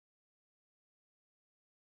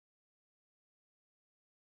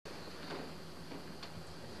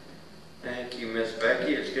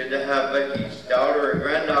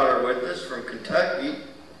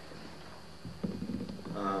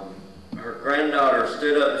granddaughter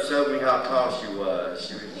stood up and showed me how tall she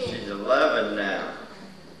was. She's 11 now.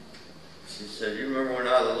 She said, "You remember when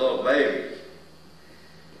I was a little baby?"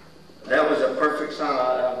 That was a perfect song.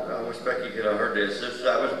 I wish Becky could have heard this.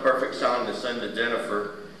 That was a perfect song to send to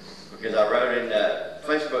Jennifer, because I wrote in that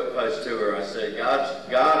Facebook post to her, I said,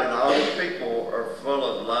 God and all his people are full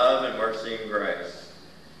of love and mercy and grace.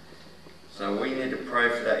 So we need to pray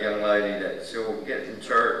for that young lady, that she'll get in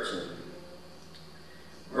church and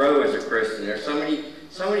grow as a Christian. There's so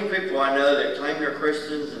many people I know that claim they're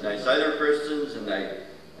Christians, and they say they're Christians, and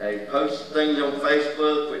they post things on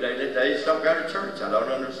Facebook, but they just don't go to church. I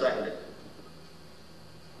don't understand it.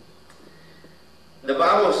 The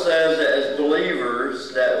Bible says that as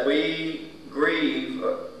believers that we grieve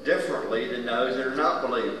differently than those that are not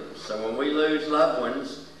believers. So when we lose loved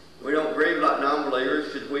ones, we don't grieve like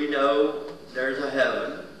non-believers, because we know there's a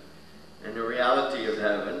heaven and the reality of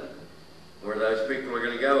heaven where those people are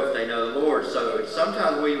going to go if they know the Lord. So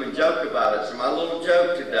sometimes we even joke about it. So my little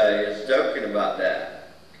joke today is joking about that.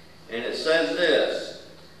 And it says this.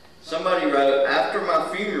 Somebody wrote, "After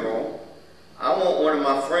my funeral, I want one of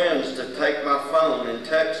my friends to take my phone and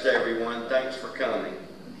text everyone, 'Thanks for coming.'"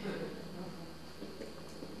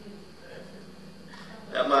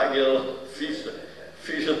 That might get a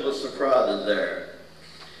few little surprises there.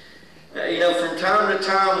 You know, from time to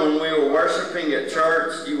time when we were worshiping at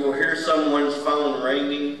church, you will hear someone's phone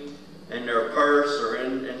ringing in their purse or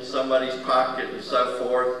in somebody's pocket and so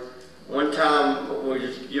forth. One time we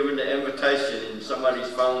was given the invitation and somebody's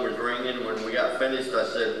phone was ringing. When we got finished, I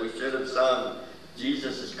said, "We should have sung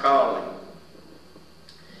 'Jesus is Calling.'"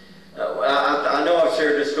 I know I've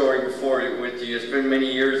shared this story before with you. It's been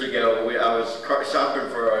many years ago. I was shopping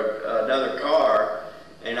for another car,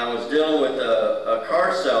 and I was dealing with a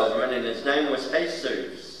car salesman, and his name was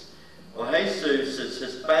Jesus. Well, Jesus is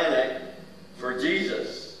Hispanic for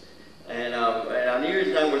Jesus. And I knew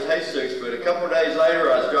his name was Jesus, but a couple of days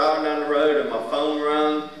later, I was driving down the road, and my phone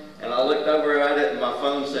rang, and I looked over at it, and my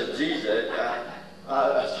phone said, "Jesus."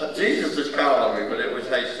 Jesus is calling me, but it was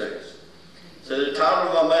Jesus. So the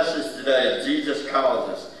title of my message today is Jesus Calls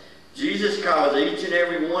Us. Jesus calls each and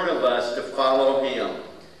every one of us to follow him.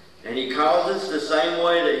 And he calls us the same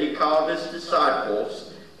way that he called his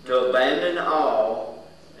disciples, to abandon all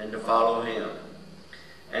and to follow him.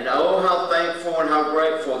 And oh, how thankful and how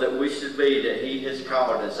grateful that we should be that he has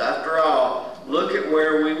called us. After all, look at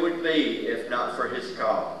where we would be if not for his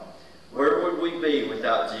call. Where would we be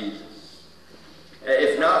without Jesus?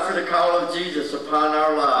 If not for the call of Jesus upon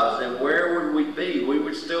our lives, then where would we be? We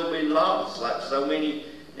would still be lost, like so many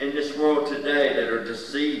in this world today that are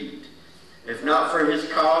deceived. If not for his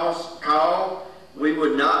call, we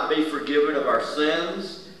would not be forgiven of our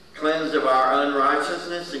sins, cleansed of our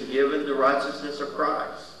unrighteousness, and given the righteousness of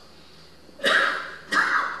Christ.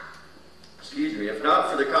 Excuse me. If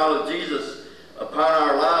not for the call of Jesus upon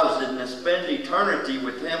our lives, then to spend eternity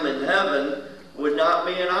with him in heaven would not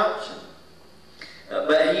be an option.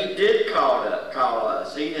 But he did call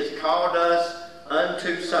us. He has called us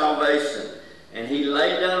unto salvation. And he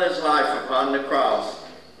laid down his life upon the cross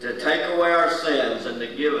to take away our sins and to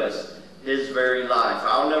give us his very life.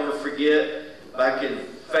 I'll never forget, back in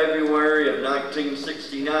February of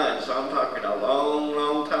 1969, so I'm talking a long,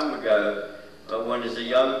 long time ago, but when as a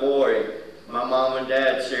young boy, my mom and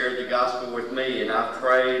dad shared the gospel with me, and I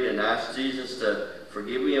prayed and asked Jesus to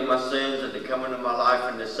forgive me of my sins and to come into my life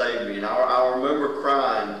and to save me. And I remember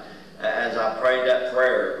crying as I prayed that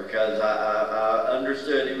prayer, because I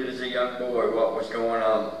understood even as a young boy what was going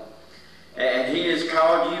on. And he has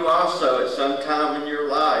called you also at some time in your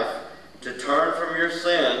life to turn from your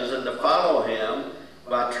sins and to follow him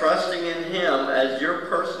by trusting in him as your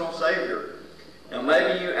personal Savior. Now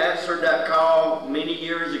maybe you answered that call many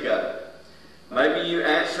years ago. Maybe you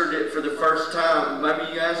answered it for the first time.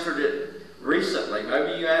 Maybe you answered it recently.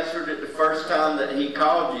 Maybe you answered it the first time that he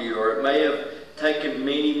called you, or it may have taken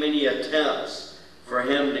many, many attempts for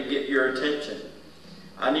him to get your attention.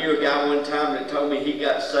 I knew a guy one time that told me he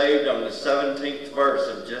got saved on the 17th verse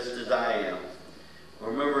of Just As I Am. I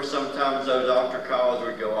remember sometimes those altar calls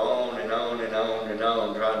would go on and on and on and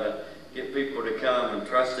on, trying to get people to come and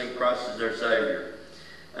trusting Christ as their Savior.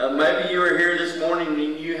 Maybe you are here this morning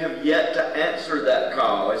and you have yet to answer that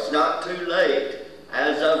call. It's not too late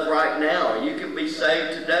as of right now. You can be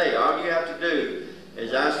saved today. All you have to do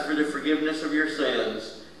is ask for the forgiveness of your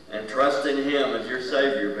sins and trust in him as your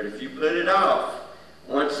Savior. But if you put it off,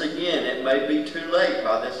 once again, it may be too late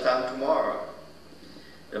by this time tomorrow.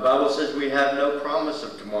 The Bible says we have no promise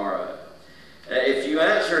of tomorrow. If you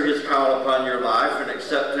answer his call upon your life and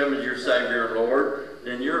accept him as your Savior and Lord,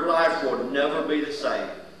 then your life will never be the same.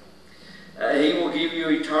 He will give you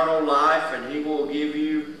eternal life, and He will give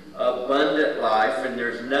you abundant life, and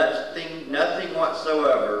there's nothing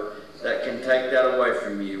whatsoever that can take that away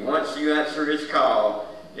from you. Once you answer His call,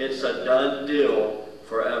 it's a done deal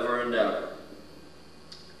forever and ever.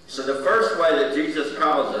 So the first way that Jesus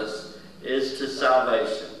calls us is to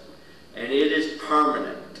salvation, and it is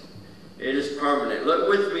permanent. It is permanent. Look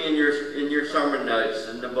with me in your sermon notes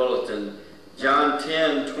in the bulletin, John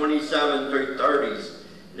 10:27 through 30.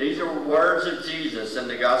 These are words of Jesus in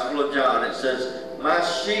the Gospel of John. It says, "My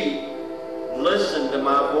sheep listen to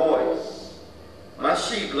my voice. My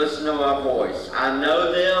sheep listen to my voice. I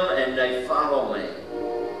know them and they follow me."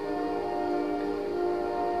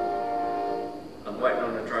 I'm waiting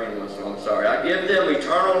on the train whistle, I'm sorry. "I give them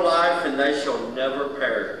eternal life and they shall never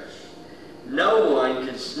perish. No one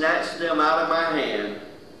can snatch them out of my hand.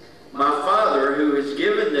 My Father who has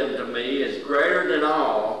given them to me is greater than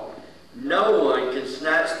all. No one can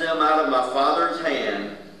snatch them out of my Father's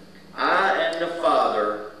hand. I and the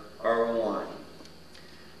Father are one."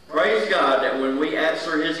 Praise God that when we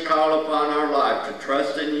answer His call upon our life to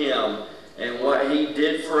trust in Him and what He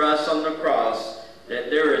did for us on the cross, that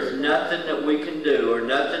there is nothing that we can do or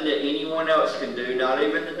nothing that anyone else can do, not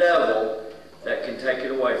even the devil, that can take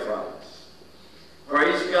it away from us.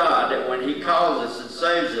 Praise God that when He calls us and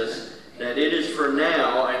saves us, that it is for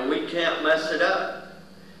now and we can't mess it up.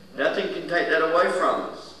 Nothing can take that away from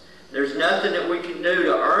us. There's nothing that we can do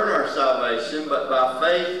to earn our salvation but by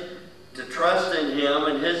faith to trust in Him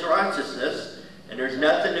and His righteousness, and there's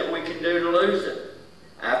nothing that we can do to lose it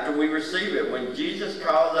after we receive it. When Jesus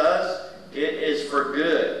calls us, it is for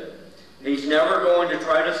good. He's never going to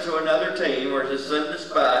trade us to another team or to send us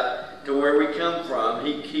back to where we come from.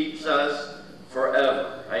 He keeps us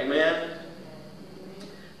forever. Amen?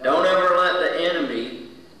 Don't ever let the enemy,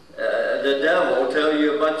 the devil, tell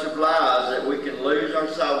you a bunch of lies that we can lose our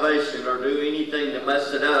salvation or do anything to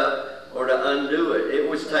mess it up or to undo it. It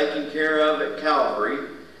was taken care of at Calvary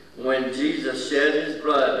when Jesus shed His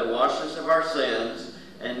blood to wash us of our sins,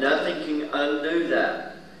 and nothing can undo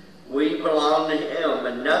that. We belong to Him,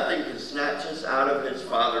 and nothing can snatch us out of His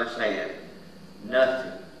Father's hand.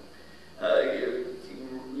 Nothing.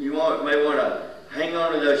 You may want to hang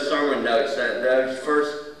on to those sermon notes, those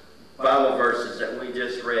first Bible verses that we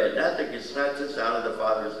just read. Nothing can snatch us out of the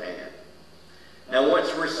Father's hand. Now,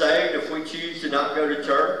 once we're saved, if we choose to not go to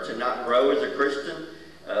church and not grow as a Christian,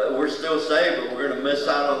 we're still saved, but we're going to miss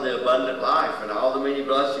out on the abundant life and all the many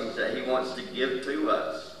blessings that He wants to give to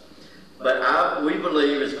us. But we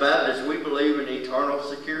believe, as Baptists, we believe in eternal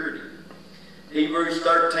security. Hebrews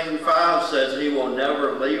 13:5 says He will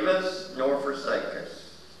never leave us nor forsake us.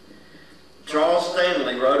 Charles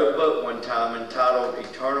Stanley wrote a book one time entitled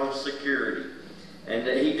Eternal Security. And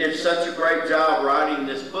he did such a great job writing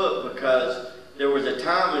this book because there was a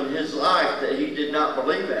time in his life that he did not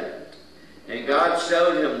believe in it. And God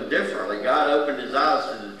showed him differently. God opened his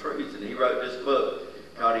eyes to the truth, and he wrote this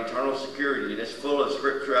book called Eternal Security, and it's full of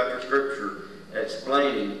scripture after scripture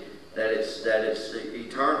explaining that it's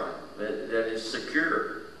eternal, that it's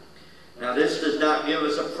secure. Now, this does not give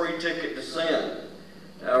us a free ticket to sin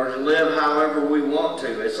or to live however we want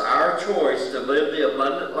to. It's our choice to live the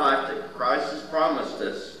abundant life that Christ has promised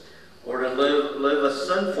us, or to live a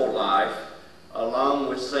sinful life along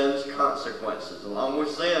with sin's consequences. Along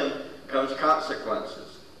with sin comes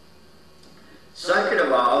consequences. Second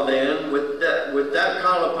of all, then, with that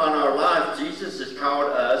call upon our life, Jesus has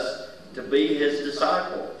called us to be His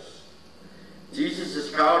disciples. Jesus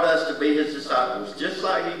has called us to be His disciples, just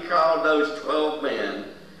like He called those 12 men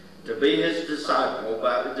to be His disciples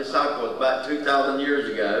back 2,000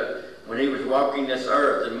 years ago when He was walking this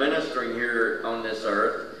earth and ministering here on this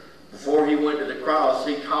earth. Before He went to the cross,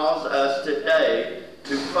 He calls us today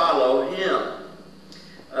to follow Him.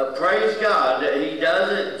 Praise God that He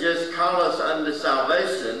doesn't just call us unto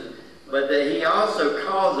salvation, but that He also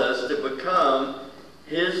calls us to become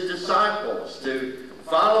His disciples, to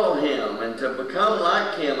follow Him and to become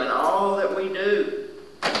like Him in all that we do.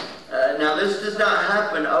 Now, this does not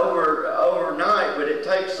happen overnight, but it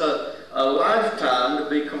takes a lifetime to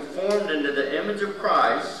be conformed into the image of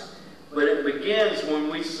Christ, but it begins when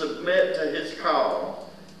we submit to His call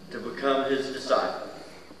to become His disciple.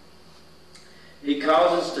 He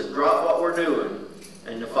calls us to drop what we're doing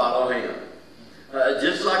and to follow Him.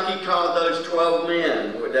 Just like He called those 12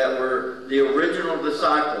 men that were the original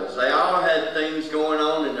disciples. They all had things going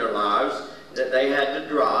on in their lives that they had to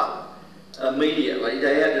drop immediately.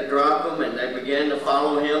 They had to drop them, and they began to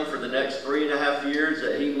follow Him for the next 3.5 years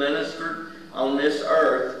that He ministered on this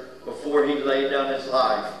earth before He laid down His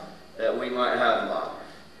life that we might have life.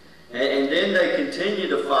 And then they continue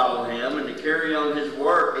to follow him and to carry on his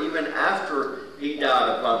work even after he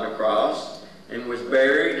died upon the cross and was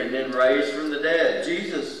buried and then raised from the dead.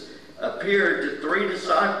 Jesus appeared to 3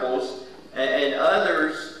 disciples and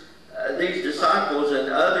others, these disciples and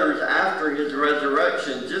others after his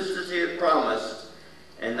resurrection, just as he had promised,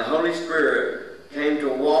 and the Holy Spirit came to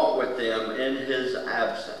walk with them in his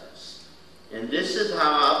absence. And this is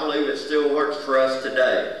how I believe it still works for us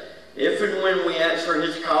today. If and when we answer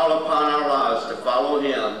his call upon our lives to follow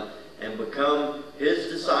him and become his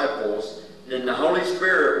disciples, then the Holy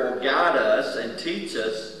Spirit will guide us and teach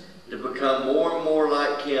us to become more and more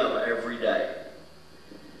like him every day.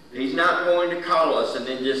 He's not going to call us and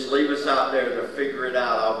then just leave us out there to figure it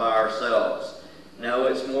out all by ourselves. No,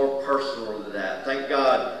 it's more personal than that. Thank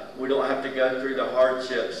God we don't have to go through the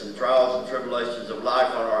hardships and trials and tribulations of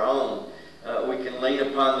life on our own. We can lean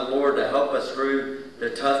upon the Lord to help us through the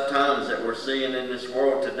tough times that we're seeing in this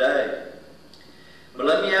world today. But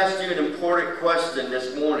let me ask you an important question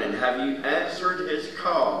this morning. Have you answered his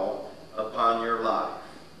call upon your life?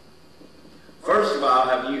 First of all,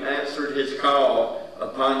 have you answered his call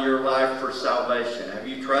upon your life for salvation? Have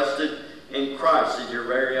you trusted in Christ as your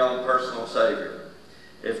very own personal Savior?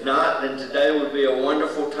 If not, then today would be a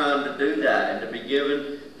wonderful time to do that and to be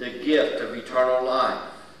given the gift of eternal life.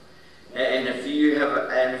 And if you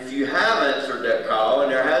have answered that call,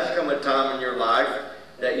 and there has come a time in your life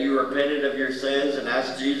that you repented of your sins and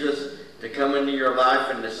asked Jesus to come into your life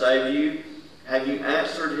and to save you, have you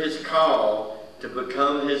answered his call to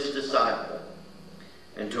become his disciple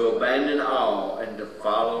and to abandon all and to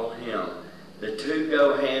follow him? The two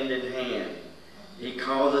go hand in hand. He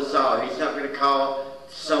calls us all. He's not going to call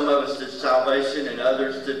some of us to salvation and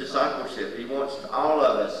others to discipleship. He wants all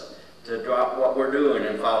of us to drop what we're doing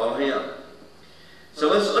and follow him. So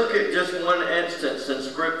let's look at just one instance in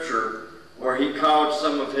Scripture where he called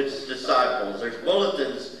some of his disciples. There's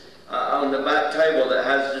bulletins on the back table that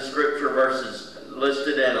has the Scripture verses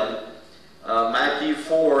listed in them. Matthew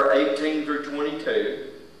 4:18 through 22.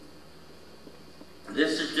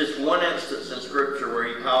 This is just one instance in Scripture where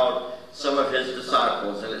he called some of his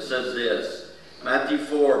disciples, and it says this. Matthew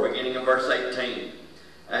 4, beginning in verse 18.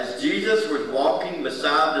 As Jesus was walking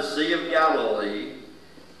beside the Sea of Galilee,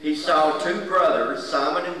 he saw 2 brothers,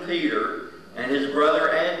 Simon and Peter, and his brother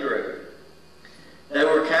Andrew. They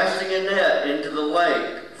were casting a net into the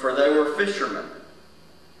lake, for they were fishermen.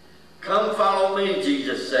 Come follow me,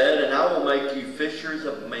 Jesus said, and I will make you fishers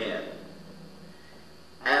of men.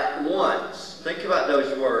 At once, think about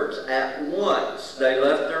those words, at once they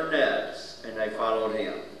left their nets and they followed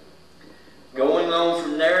him. Going on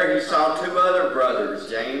from there, he saw 2 other brothers,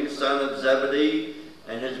 James, son of Zebedee,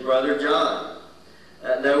 and his brother John.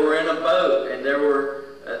 They were in a boat, and there were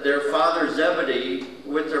their father Zebedee,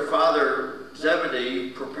 with their father Zebedee,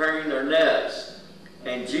 preparing their nets.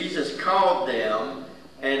 And Jesus called them,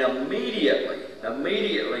 and immediately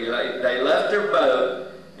they left their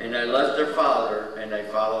boat, and they left their father, and they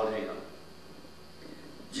followed him.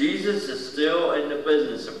 Jesus is still in the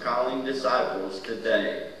business of calling disciples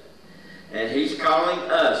today. And he's calling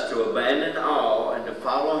us to abandon all and to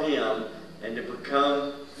follow him and to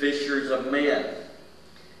become fishers of men.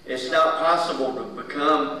 It's not possible to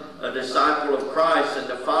become a disciple of Christ and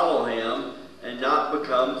to follow him and not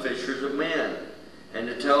become fishers of men, and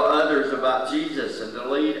to tell others about Jesus and to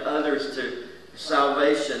lead others to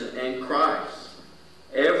salvation in Christ.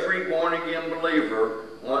 Every born-again believer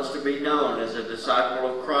wants to be known as a disciple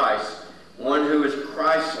of Christ, one who is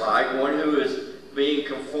Christ-like, one who is being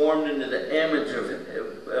conformed into the image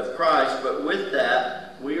of Christ, but with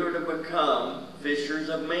that, we are to become fishers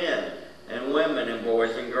of men and women and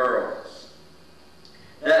boys and girls.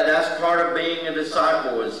 That's part of being a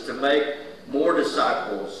disciple, is to make more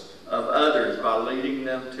disciples of others by leading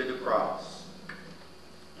them to the cross.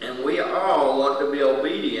 And we all want to be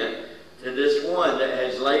obedient to this one that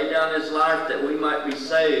has laid down his life that we might be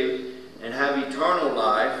saved and have eternal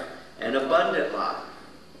life and abundant life.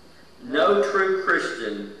 No true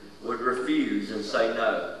Christian would refuse and say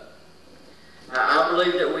no. Now, I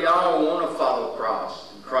believe that we all want to follow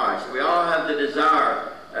Christ. We all have the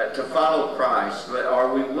desire to follow Christ, but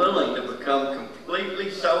are we willing to become completely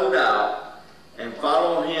sold out and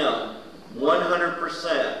follow him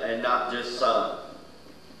 100% and not just some?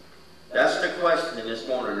 That's the question this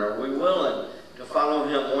morning. Are we willing to follow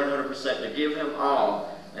him 100%, to give him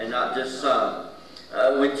all and not just some?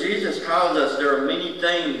 When Jesus calls us, there are many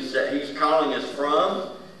things that he's calling us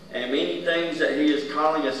from and many things that he is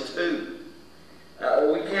calling us to.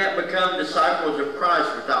 We can't become disciples of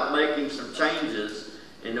Christ without making some changes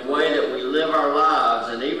in the way that we live our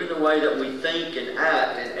lives and even the way that we think and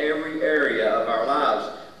act in every area of our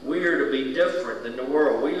lives. We are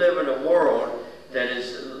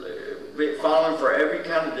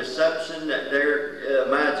deception that they're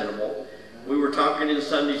imaginable. We were talking in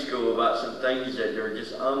Sunday school about some things that are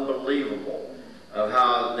just unbelievable, of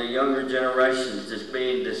how the younger generation is just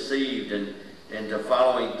being deceived and into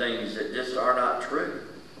following things that just are not true.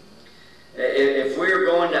 If we're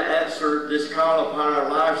going to answer this call upon our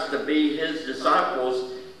lives to be His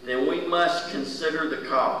disciples, then we must consider the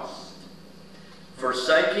cost.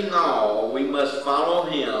 Forsaking all, we must follow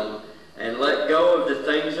Him and let go of the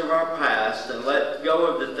things of our past and let go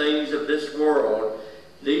of the things of this world.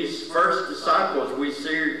 These first disciples we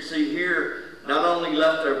see here not only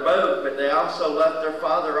left their boat, but they also left their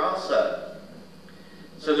Father also.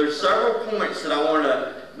 So there's several points that I want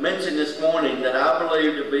to mention this morning that I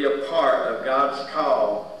believe to be a part of God's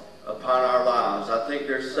call upon our lives. I think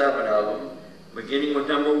there's 7 of them. Beginning with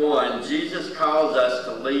number 1, Jesus calls us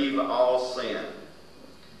to leave all sin.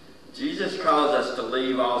 Jesus calls us to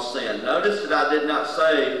leave all sin. Notice that I did not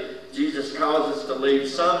say Jesus calls us to leave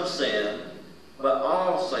some sin, but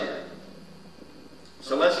all sin.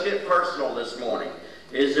 So let's get personal this morning.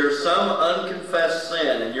 Is there some unconfessed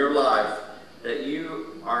sin in your life that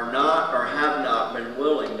you are not or have not been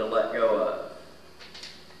willing to let go of?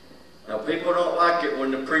 Now, people don't like it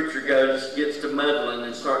when the preacher gets to meddling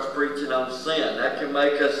and starts preaching on sin. That can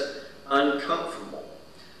make us uncomfortable.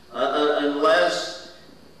 Unless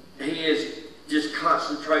he just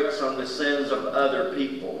concentrates on the sins of other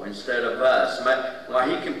people instead of us. While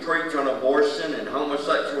he can preach on abortion and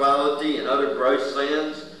homosexuality and other gross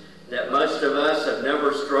sins that most of us have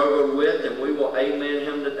never struggled with, and we will amen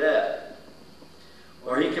him to death.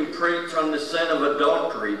 Or he can preach on the sin of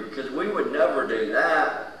adultery, because we would never do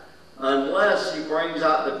that unless he brings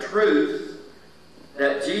out the truth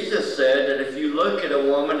that Jesus said that if you look at a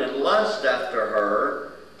woman and lust after her,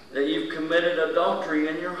 that you've committed adultery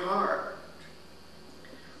in your heart.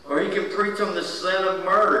 Or he can preach on the sin of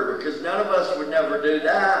murder, because none of us would never do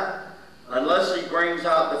that unless he brings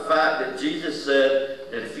out the fact that Jesus said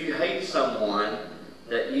that if you hate someone,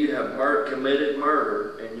 that you have committed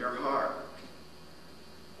murder in your heart.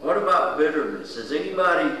 What about bitterness? Has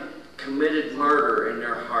anybody committed murder in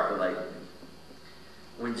their heart lately?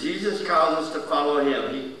 When Jesus calls us to follow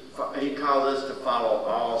him, he calls us to follow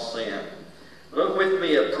all sin. Look with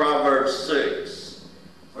me at Proverbs 6,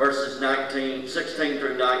 verses 16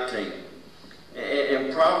 through 19.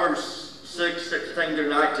 In Proverbs 6, 16 through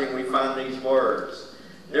 19, we find these words.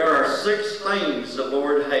 There are 6 things the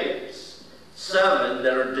Lord hates, 7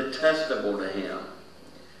 that are detestable to him: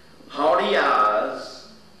 haughty eyes,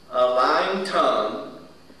 a lying tongue,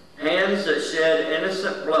 hands that shed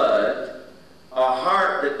innocent blood, a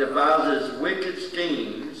heart that devises wicked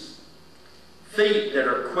schemes, feet that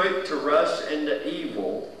are quick to rush into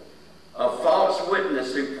evil, a false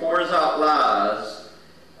witness who pours out lies,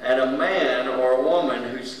 and a man or a woman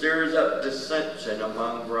who stirs up dissension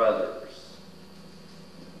among brothers.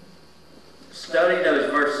 Study those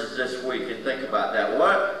verses this week and think about that.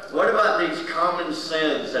 What about these common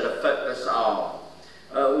sins that affect us all?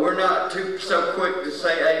 We're not so quick to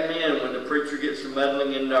say amen when the preacher gets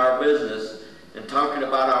meddling into our business and talking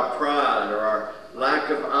about our pride or our lack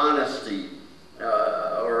of honesty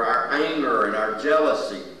or our anger and our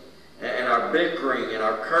jealousy and our bickering and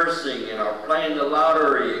our cursing and our playing the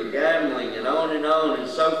lottery and gambling and on and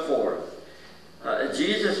so forth.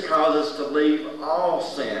 Jesus calls us to leave all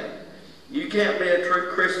sin. You can't be a true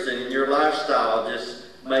Christian in your lifestyle just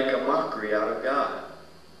make a mockery out of God.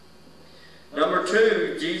 Number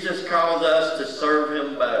 2, Jesus calls us to serve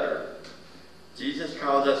him better. Jesus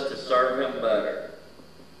calls us to serve him better.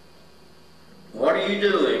 What are you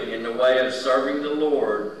doing in the way of serving the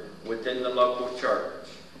Lord within the local church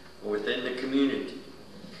or within the community?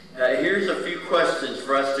 Here's a few questions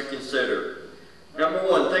for us to consider. Number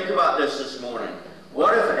 1, think about this morning.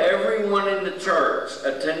 What if everyone in the church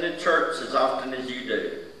attended church as often as you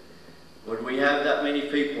do? Would we have that many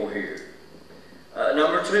people here?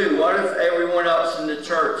 Number 2, what if everyone else in the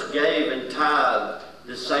church gave and tithed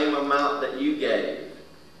the same amount that you gave?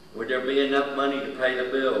 Would there be enough money to pay the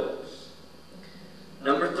bills?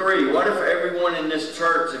 Number 3, what if everyone in this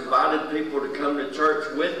church invited people to come to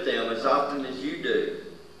church with them as often as you do?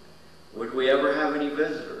 Would we ever have any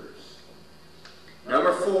visitors?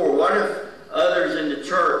 Number 4, what if others in the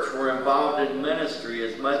church were involved in ministry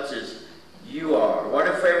as much as you are? What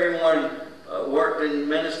if everyone worked in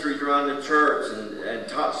ministries around the church and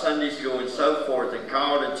taught Sunday school and so forth and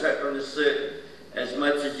called and checked on the sick as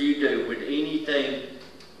much as you do? Would anything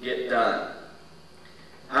get done?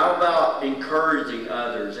 How about encouraging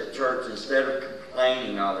others at church instead of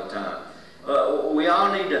complaining all the time? We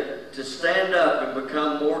all need to stand up and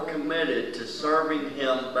become more committed to serving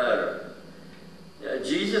him better.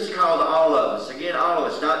 Jesus called all of us, again all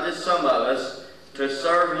of us, not just some of us, to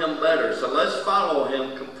serve him better. So let's follow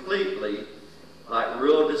him completely like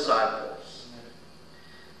real disciples.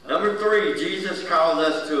 Number 3, Jesus calls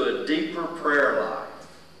us to a deeper prayer life.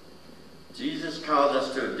 Jesus calls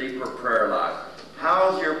us to a deeper prayer life.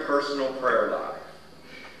 How is your personal prayer life?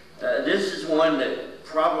 This is one that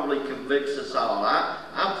probably convicts us all.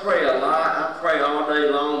 I pray a lot. I pray all day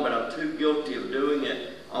long, but I'm too guilty of doing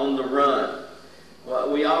it on the run.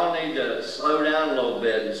 Well, we all need to slow down a little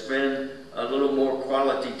bit and spend a little more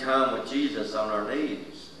quality time with Jesus on our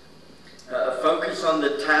knees. Focus on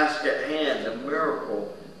the task at hand, the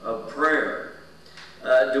miracle of prayer.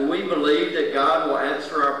 Do we believe that God will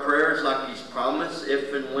answer our prayers like he's promised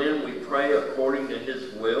if and when we pray according to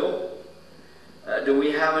his will? Do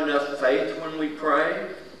we have enough faith when we pray?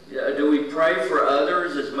 Do we pray for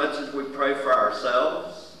others as much as we pray for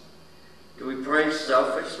ourselves? Do we pray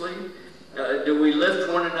selfishly? Do we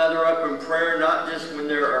lift one another up in prayer, not just when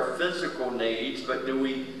there are physical needs, but do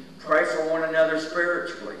we pray for one another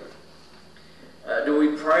spiritually? Do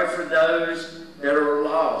we pray for those that are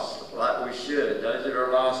lost like we should, those that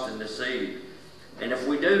are lost and deceived? And if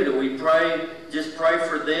we do we just pray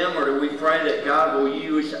for them, or do we pray that God will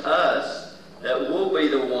use us, that we'll be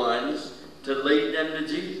the ones to lead them to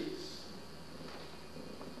Jesus?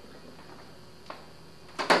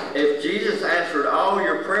 If Jesus answered all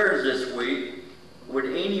your prayers this week, would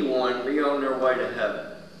anyone be on their way to heaven?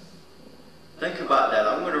 Think about that.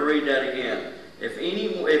 I'm going to read that again.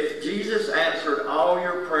 If Jesus answered all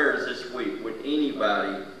your prayers this week, would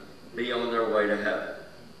anybody be on their way to heaven?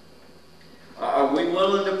 Are we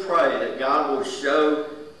willing to pray that God will show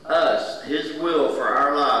us his will for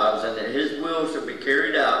our lives and that his will should be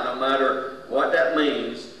carried out no matter what that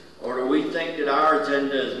means? Or do we think that our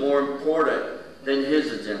agenda is more important than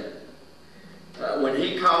his agenda? When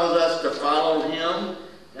he calls us to follow him,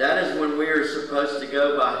 that is when we are supposed to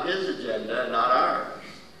go by his agenda, not ours.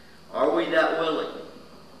 Are we that willing?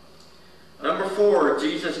 Number 4,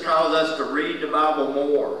 Jesus calls us to read the Bible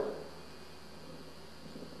more.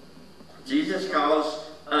 Jesus calls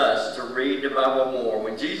us to read the Bible more.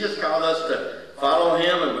 When Jesus calls us to follow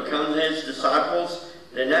him and become his disciples,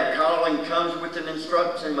 then that calling comes with an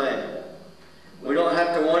instruction manual. We don't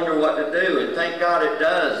have to wonder what to do, and thank God it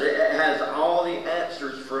does. It has all the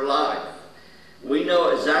answers for life. We know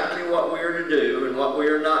exactly what we are to do and what we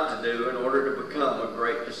are not to do in order to become a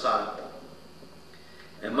great disciple.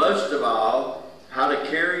 And most of all, how to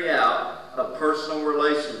carry out a personal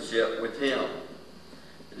relationship with him.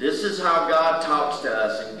 This is how God talks to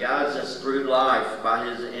us and guides us through life by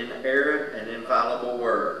his inerrant and infallible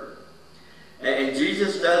word. And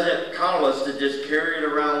Jesus doesn't call us to just carry it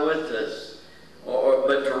around with us,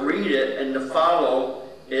 but to read it and to follow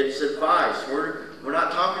its advice. We're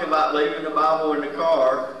not talking about leaving the Bible in the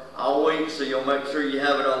car all week so you'll make sure you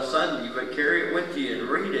have it on Sunday, but carry it with you and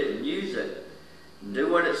read it and use it. And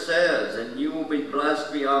do what it says, and you will be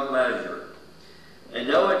blessed beyond measure. And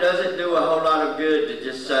no, it doesn't do a whole lot of good to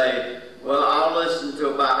just say, well, I'll listen to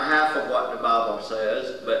about half of what the Bible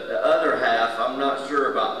says, but the other half, I'm not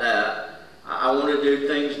sure about that. I want to do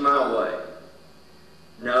things my way.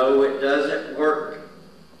 No, it doesn't work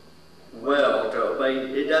well to obey.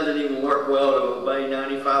 It doesn't even work well to obey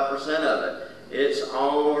 95% of it. It's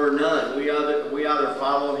all or none. We either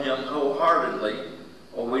follow him wholeheartedly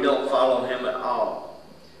or we don't follow him at all.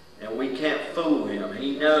 And we can't fool him.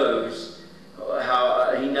 He knows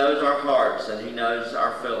he knows our hearts and he knows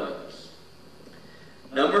our feelings.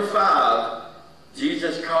 Number 5,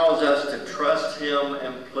 Jesus calls us to trust him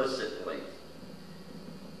implicitly.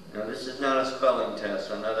 Now, this is not a spelling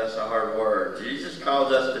test. I know that's a hard word. Jesus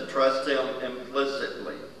calls us to trust him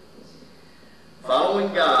implicitly.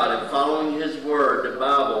 Following God and following his word, the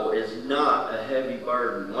Bible, is not a heavy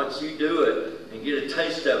burden. Once you do it and get a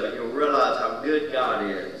taste of it, you'll realize how good God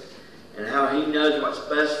is and how he knows what's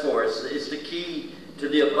best for us. It's the key to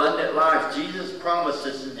the abundant life. Jesus promised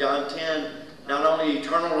us in John 10, not only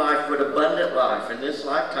eternal life, but abundant life in this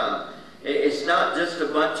lifetime. It's not just a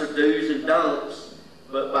bunch of do's and don'ts.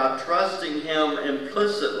 But by trusting him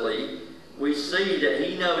implicitly, we see that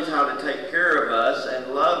he knows how to take care of us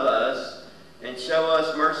and love us and show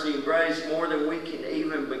us mercy and grace more than we can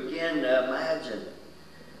even begin to imagine,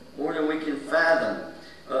 more than we can fathom.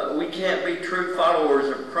 We can't be true followers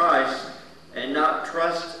of Christ and not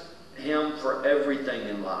trust him for everything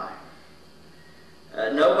in life.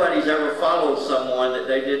 Nobody's ever followed someone that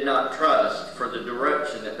they did not trust for the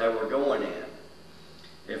direction that they were going in.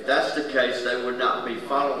 If that's the case, they would not be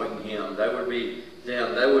following him. They would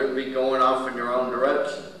be going off in their own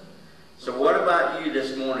direction. So what about you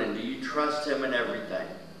this morning? Do you trust him in everything?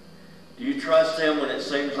 Do you trust Him when it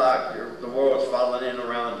seems like the world's falling in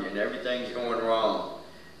around you and everything's going wrong?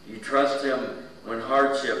 Do you trust Him when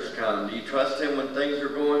hardships come? Do you trust Him when things are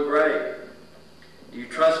going great? Do you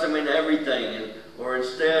trust Him in everything? Or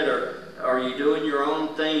instead, are you doing your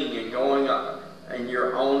own thing and going in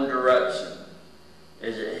your own direction?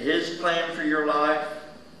 Is it His plan for your life,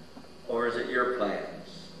 or is it your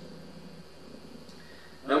plans?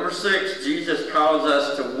 Number 6, Jesus calls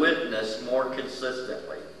us to witness more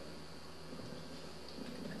consistently.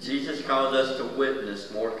 Jesus calls us to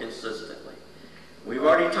witness more consistently. We've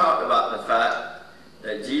already talked about the fact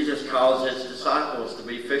that Jesus calls His disciples to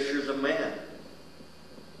be fishers of men.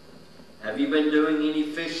 Have you been doing any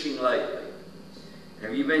fishing lately?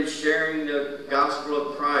 Have you been sharing the gospel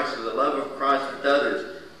of Christ or the love of Christ with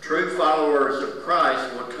others? True followers of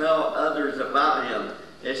Christ will tell others about Him.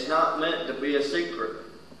 It's not meant to be a secret.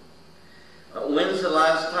 When's the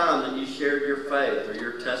last time that you shared your faith or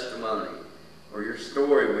your testimony or your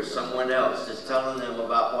story with someone else, just telling them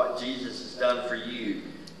about what Jesus has done for you,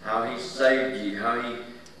 how He saved you, how He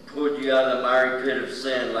pulled you out of the miry pit of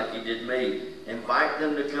sin like He did me? Invite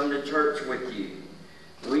them to come to church with you.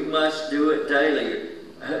 We must do it daily.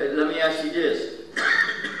 Let me ask you this.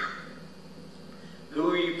 Who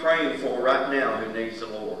are you praying for right now who needs the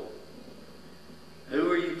Lord? Who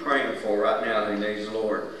are you praying for right now who needs the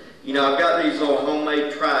Lord? You know, I've got these little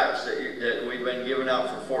homemade tracts that we've been giving out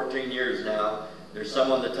for 14 years now. There's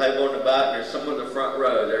some on the table in the back, and there's some on the front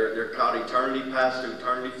row. They're called Eternity Past to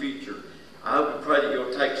Eternity Future. I hope and pray that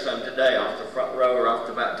you'll take some today off the front row or off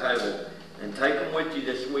the back table and take them with you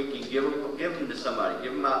this week and give them to somebody.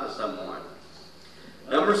 Give them out to someone.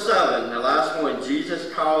 Number 7, the last one,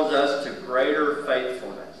 Jesus calls us to greater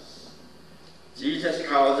faithfulness. Jesus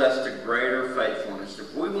calls us to greater faithfulness.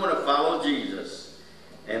 If we want to follow Jesus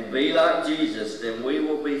and be like Jesus, then we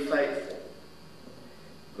will be faithful.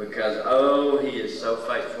 Because, oh, He is so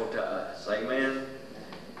faithful to us. Amen?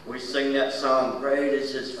 We sing that song, great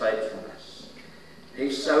is His faithfulness.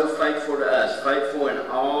 He's so faithful to us, faithful in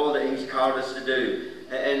all that He's called us to do.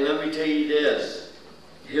 And let me tell you this,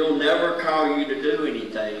 He'll never call you to do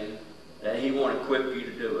anything that He won't equip you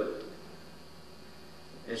to do it.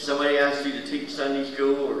 If somebody asks you to teach Sunday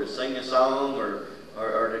school or to sing a song or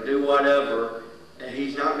to do whatever,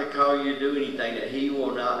 He's not going to call you to do anything that He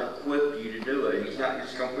will not equip you to do it. He's not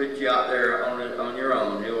just going to put you out there on your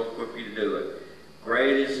own. He'll equip you to do it.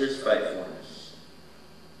 Great is His faithfulness.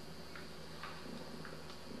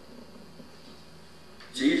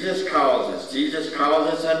 Jesus calls us. Jesus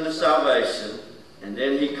calls us unto salvation. And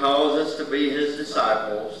then He calls us to be His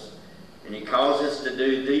disciples. And He calls us to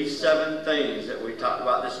do these 7 things that we talked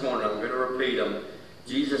about this morning. I'm going to repeat them.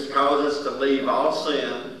 Jesus calls us to leave all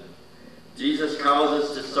sin. Jesus calls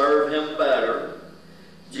us to serve Him better.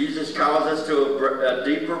 Jesus calls us to a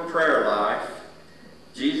deeper prayer life.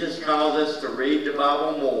 Jesus calls us to read the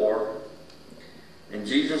Bible more. And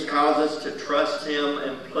Jesus calls us to trust Him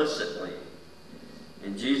implicitly.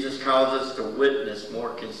 And Jesus calls us to witness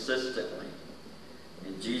more consistently.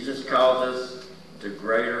 And Jesus calls us to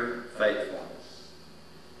greater faithfulness.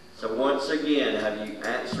 So once again, have you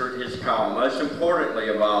answered His call? Most importantly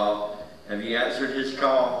of all, have you answered His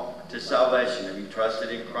call to salvation? Have you trusted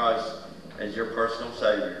in Christ as your personal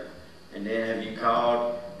Savior? And then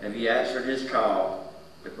have you answered His call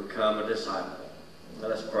to become a disciple?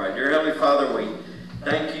 Let us pray. Dear Heavenly Father, we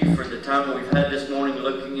thank You for the time we've had this morning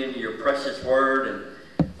looking into Your precious Word.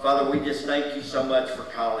 And Father, we just thank You so much for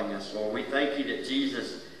calling us, Lord. We thank You that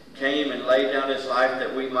Jesus came and laid down His life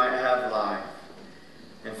that we might have life.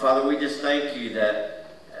 And Father, we just thank You that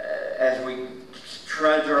as we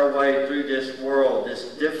trudge our way through this world,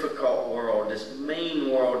 this difficult world, this mean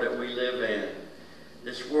world that we live in,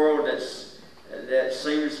 this world that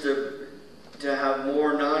seems to have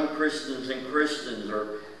more non-Christians than Christians,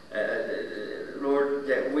 or Lord,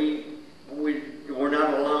 that we're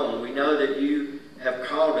not alone. We know that You have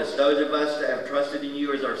called us. Those of us that have trusted in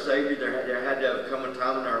You as our Savior, there had to have come a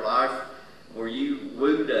time in our life where You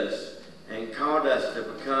wooed us and called us to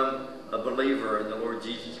become a believer in the Lord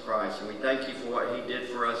Jesus Christ. And we thank You for what He did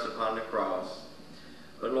for us upon the cross.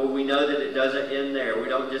 But Lord, we know that it doesn't end there. We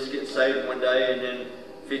don't just get saved one day and then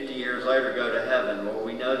 50 years later go to heaven. Lord,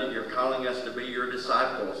 we know that You're calling us to be Your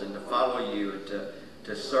disciples and to follow You and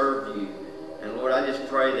to serve You. And Lord, I just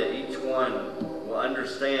pray that each one will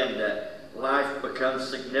understand that life becomes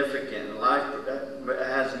significant, and life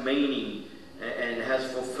has meaning and has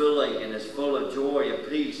fulfilling and is full of joy and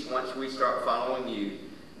peace once we start following You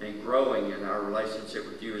and growing in our relationship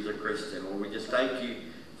with You as a Christian. Lord, we just thank You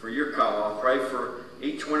for Your call. I pray for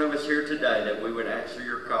each one of us here today that we would answer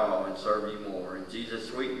Your call and serve You more. In Jesus'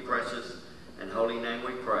 sweet and precious In holy name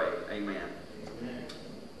we pray. Amen. Amen.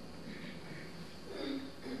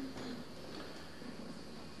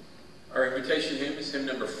 Our invitation hymn is hymn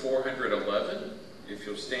number 411. If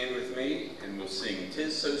you'll stand with me and we'll sing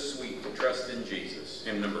 "'Tis So Sweet to Trust in Jesus,"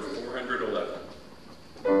 hymn number 411.